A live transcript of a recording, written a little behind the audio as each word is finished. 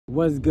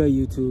What's good,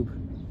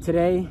 YouTube?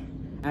 Today,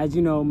 as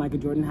you know, Michael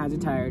Jordan has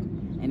retired,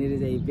 and it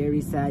is a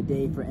very sad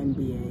day for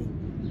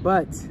NBA.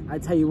 But I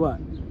tell you what,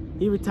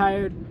 he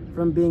retired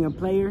from being a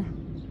player,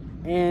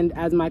 and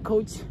as my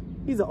coach,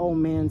 he's an old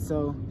man,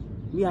 so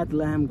we have to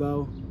let him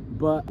go.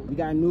 But we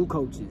got new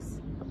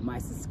coaches, my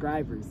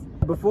subscribers.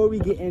 Before we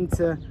get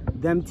into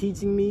them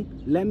teaching me,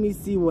 let me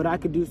see what I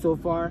could do so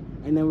far,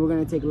 and then we're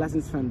gonna take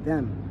lessons from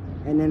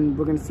them, and then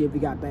we're gonna see if we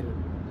got better.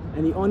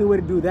 And the only way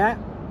to do that,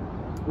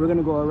 we're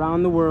gonna go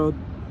around the world,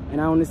 and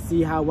I wanna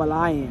see how well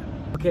I am.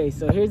 Okay,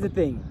 so here's the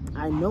thing.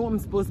 I know I'm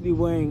supposed to be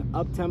wearing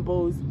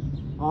up-tempos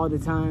all the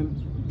time,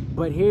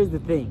 but here's the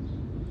thing.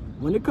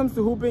 When it comes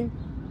to hooping,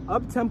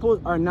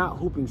 up-tempos are not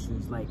hooping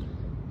shoes.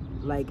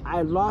 Like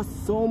I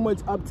lost so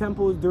much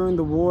up-tempos during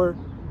the war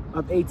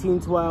of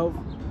 1812,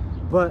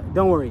 but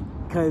don't worry,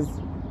 because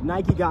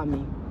Nike got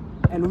me,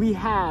 and we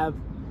have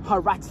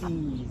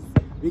Harachis.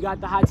 We got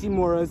the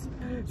Hachimuras.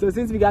 So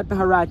since we got the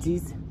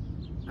Harachis,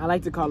 I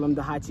like to call them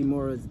the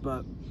Hachimuras,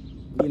 but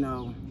you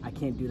know, I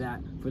can't do that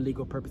for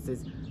legal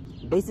purposes.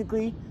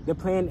 Basically, the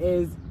plan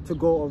is to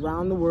go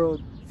around the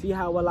world, see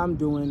how well I'm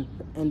doing,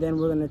 and then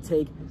we're gonna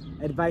take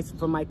advice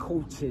from my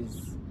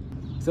coaches.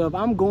 So if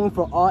I'm going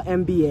for all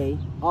NBA,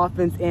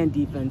 offense and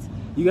defense,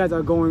 you guys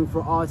are going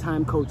for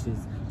all-time coaches.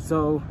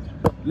 So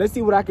let's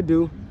see what I could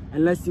do,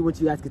 and let's see what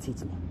you guys could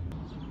teach me.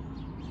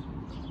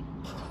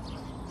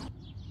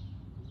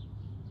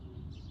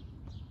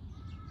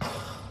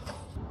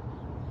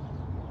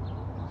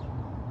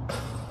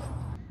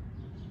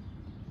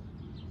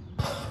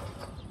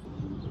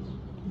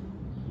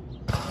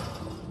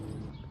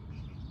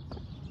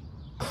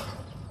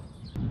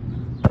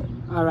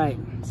 All right,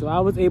 so I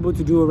was able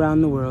to do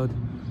around the world,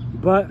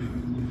 but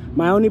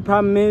my only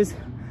problem is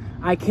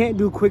I can't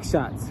do quick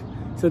shots.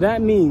 So that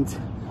means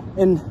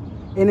in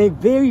a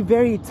very,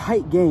 very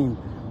tight game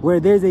where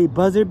there's a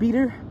buzzer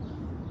beater,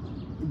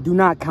 do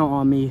not count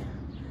on me.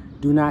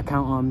 Do not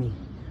count on me.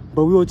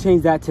 But we will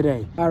change that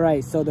today. All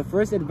right, so the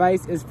first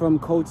advice is from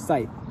Coach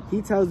Scythe.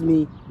 He tells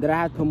me that I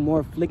have to put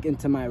more flick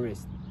into my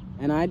wrist.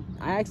 And I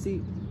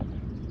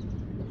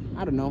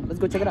don't know. Let's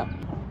go check it out.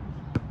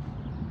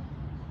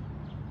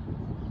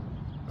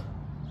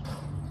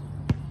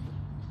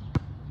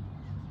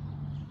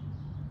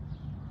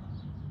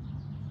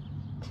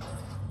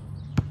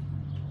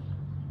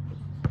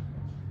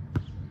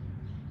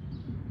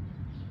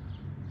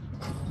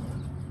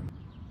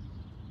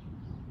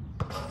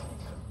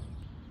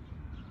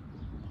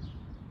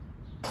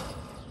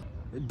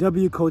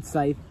 W, Coach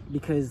Scythe,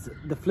 because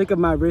the flick of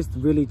my wrist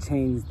really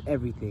changed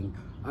everything.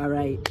 All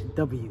right,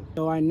 W.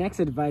 So our next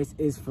advice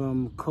is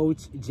from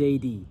Coach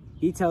JD.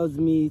 He tells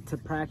me to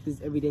practice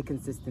every day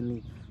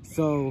consistently.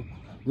 So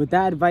with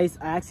that advice,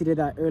 I actually did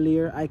that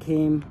earlier. I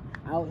came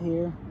out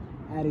here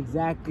at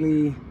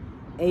exactly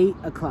 8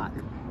 o'clock.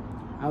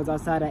 I was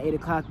outside at 8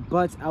 o'clock,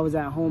 but I was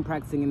at home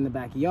practicing in the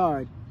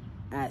backyard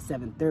at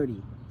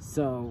 7:30.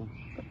 So,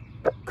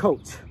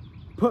 Coach,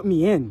 put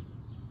me in.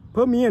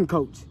 Put me in,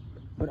 Coach.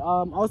 But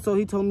also,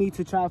 he told me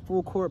to try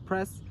full court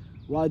press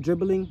while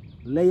dribbling,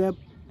 layup,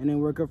 and then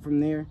work up from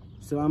there.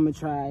 So I'm going to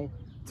try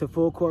to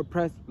full court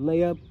press,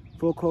 layup,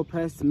 full court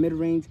press,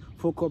 mid-range,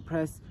 full court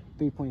press,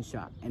 three-point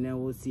shot. And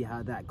then we'll see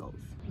how that goes.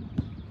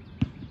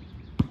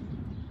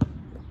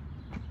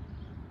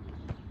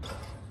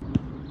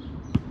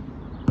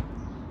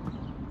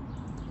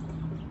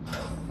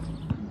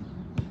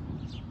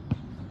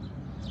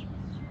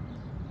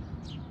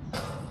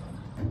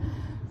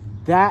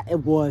 That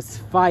was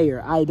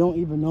fire. I don't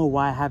even know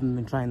why I haven't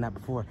been trying that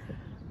before.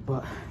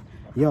 But,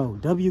 yo,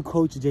 W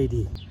Coach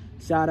JD.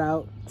 Shout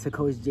out to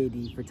Coach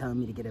JD for telling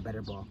me to get a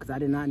better ball. Because I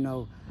did not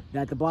know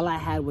that the ball I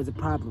had was a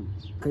problem.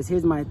 Because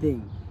here's my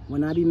thing.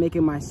 When I be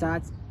making my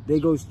shots, they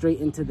go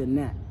straight into the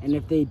net. And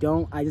if they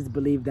don't, I just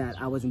believe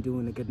that I wasn't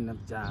doing a good enough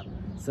job.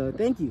 So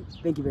thank you.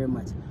 Thank you very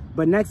much.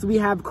 But next we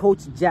have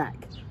Coach Jack.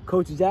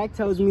 Coach Jack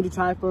tells me to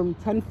try from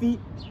 10 feet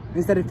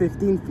instead of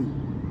 15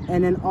 feet.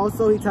 And then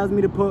also he tells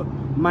me to put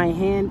my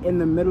hand in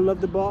the middle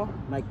of the ball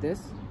like this.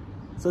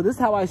 So this is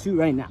how I shoot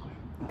right now,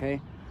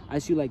 okay? I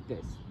shoot like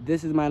this.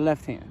 This is my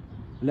left hand.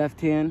 Left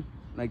hand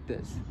like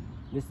this.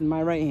 This is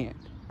my right hand.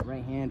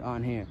 Right hand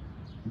on here.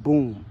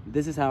 Boom.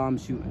 This is how I'm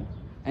shooting.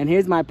 And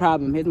here's my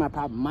problem. Here's my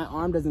problem. My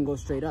arm doesn't go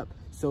straight up.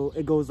 So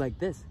it goes like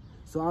this.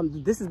 So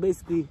this is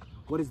basically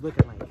what it's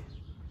looking like.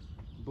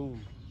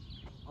 Boom.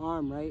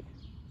 Arm, right?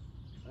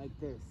 Like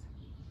this.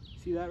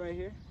 See that right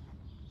here?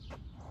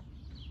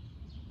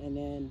 And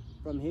then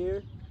from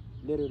here,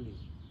 literally,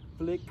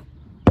 flick.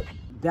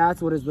 That's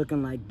what it's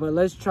looking like. But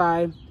let's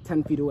try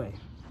 10 feet away.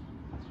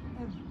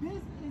 If this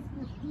is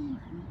 15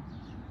 feet,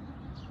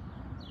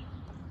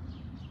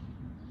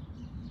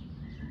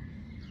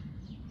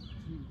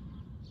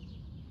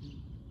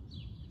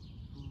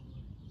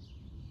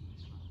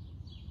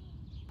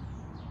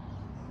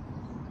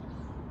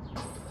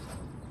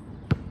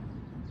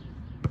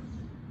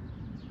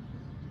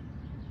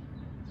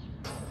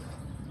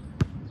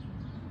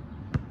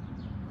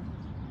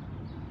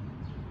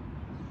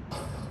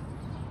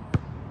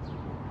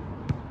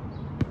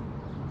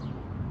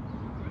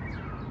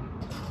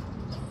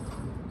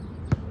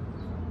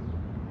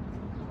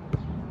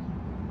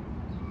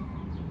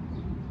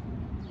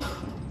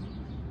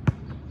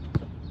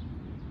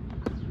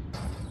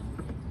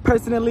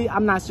 personally,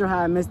 I'm not sure how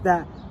I missed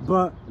that,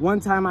 but one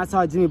time I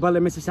saw Jimmy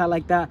Butler miss a shot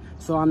like that,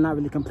 so I'm not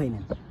really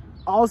complaining.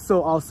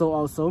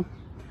 Also,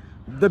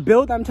 the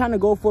build I'm trying to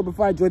go for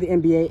before I join the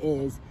NBA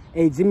is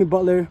a Jimmy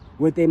Butler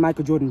with a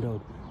Michael Jordan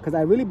build. Because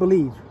I really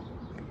believe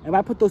if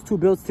I put those two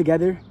builds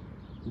together,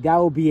 that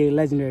will be a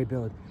legendary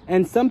build.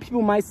 And some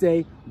people might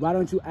say, why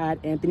don't you add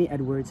Anthony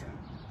Edwards?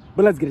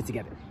 But let's get it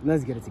together.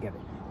 Let's get it together.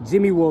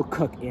 Jimmy will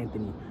cook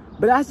Anthony.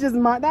 But that's just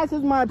my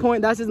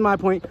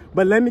point.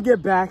 But let me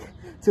get back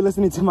to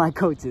listening to my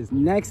coaches.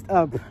 Next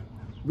up,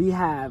 we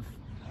have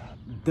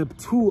the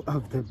two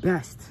of the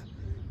best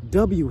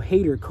W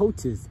hater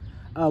coaches.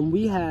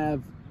 We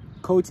have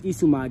Coach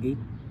Isumagi.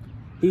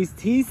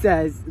 He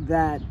says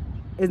that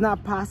it's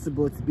not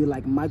possible to be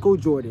like Michael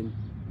Jordan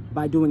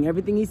by doing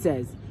everything he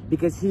says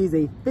because he's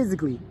a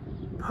physically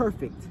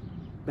perfect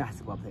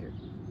basketball player.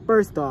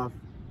 First off,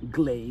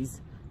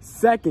 glaze.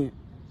 Second,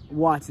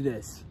 watch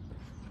this.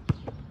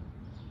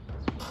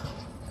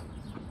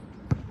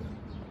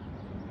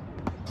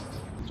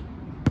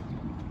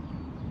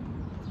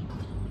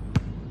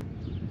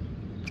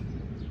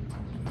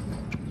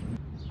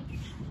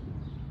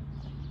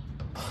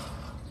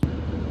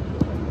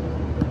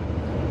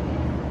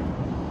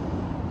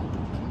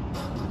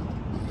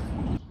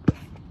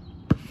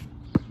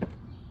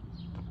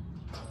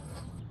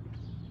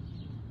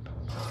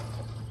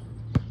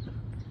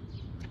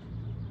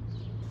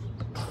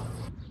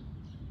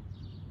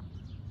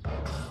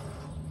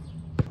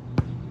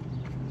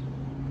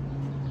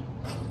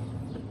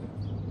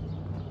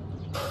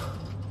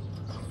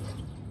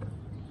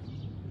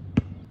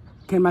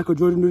 Can Michael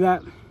Jordan do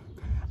that?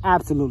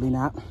 Absolutely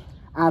not.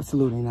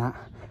 Absolutely not.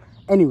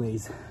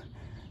 Anyways,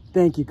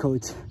 thank you,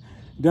 Coach.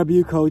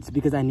 W Coach,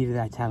 because I needed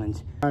that challenge.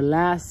 Our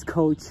last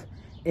coach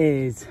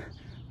is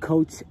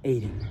Coach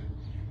Aiden.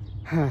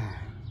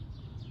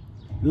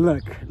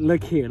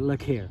 Look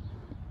here.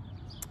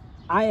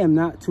 I am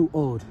not too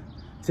old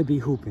to be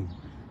hooping.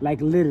 Like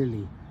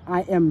literally,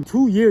 I am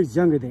 2 years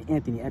younger than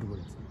Anthony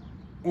Edwards.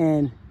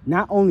 And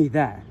not only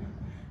that,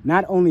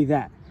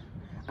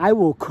 I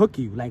will cook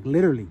you, like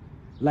literally.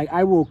 Like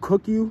I will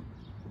cook you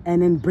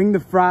and then bring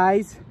the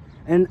fries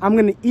and I'm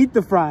gonna eat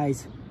the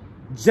fries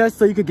just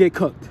so you could get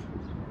cooked.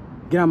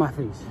 Get out of my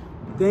face.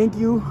 Thank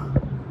you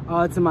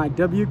all to my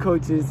W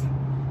coaches.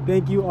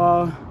 Thank you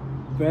all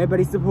for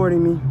everybody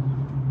supporting me.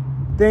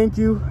 Thank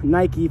you,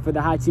 Nike, for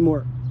the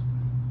Hachimura.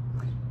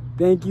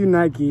 Thank you,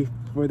 Nike,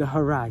 for the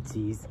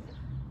Harachis.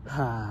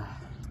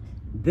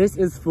 This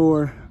is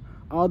for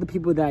all the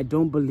people that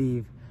don't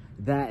believe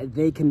that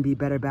they can be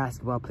better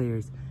basketball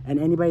players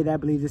and anybody that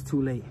believes it's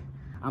too late.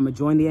 I'm gonna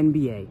join the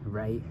NBA,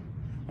 right?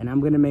 And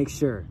I'm gonna make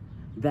sure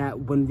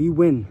that when we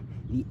win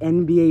the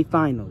NBA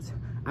Finals,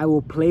 I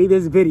will play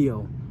this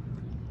video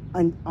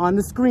on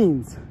the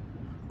screens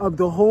of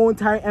the whole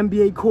entire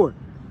NBA court.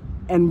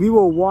 And we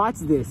will watch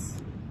this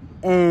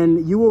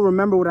and you will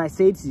remember what I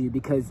say to you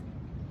because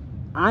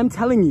I'm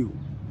telling you,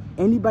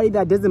 anybody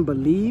that doesn't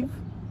believe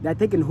that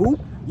they can hoop,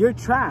 you're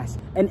trash.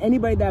 And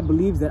anybody that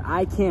believes that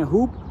I can't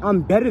hoop, I'm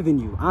better than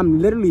you.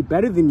 I'm literally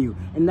better than you.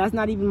 And that's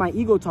not even my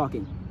ego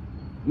talking.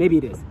 Maybe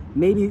it is.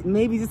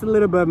 Maybe just a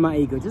little bit of my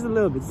ego. Just a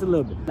little bit.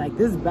 Like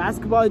this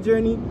basketball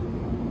journey,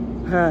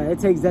 it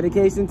takes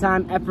dedication,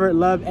 time, effort,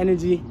 love,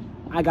 energy.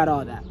 I got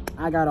all that.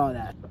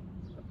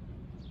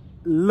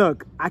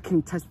 Look, I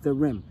can touch the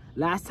rim.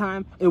 Last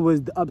time, it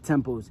was the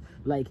up-tempos.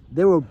 Like,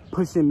 they were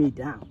pushing me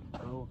down,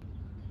 bro.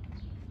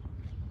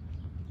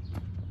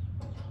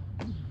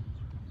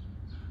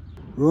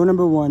 Rule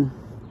number 1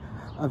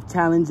 of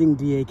challenging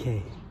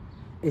D.A.K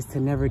is to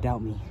never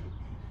doubt me.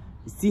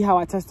 See how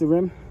I touch the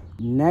rim?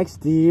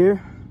 Next year,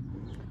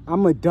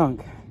 I'm a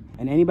dunk.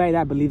 And anybody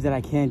that believes that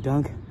I can't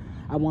dunk,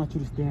 I want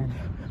you to stand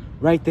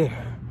right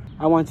there.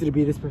 I want you to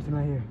be this person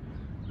right here.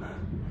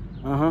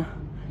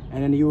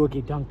 And then you will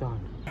get dunked on.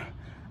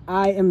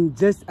 I am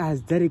just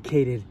as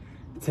dedicated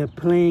to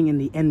playing in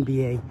the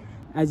NBA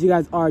as you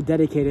guys are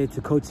dedicated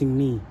to coaching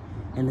me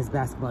in this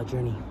basketball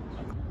journey.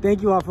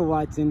 Thank you all for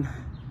watching.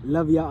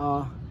 Love y'all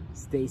all.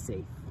 Stay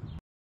safe.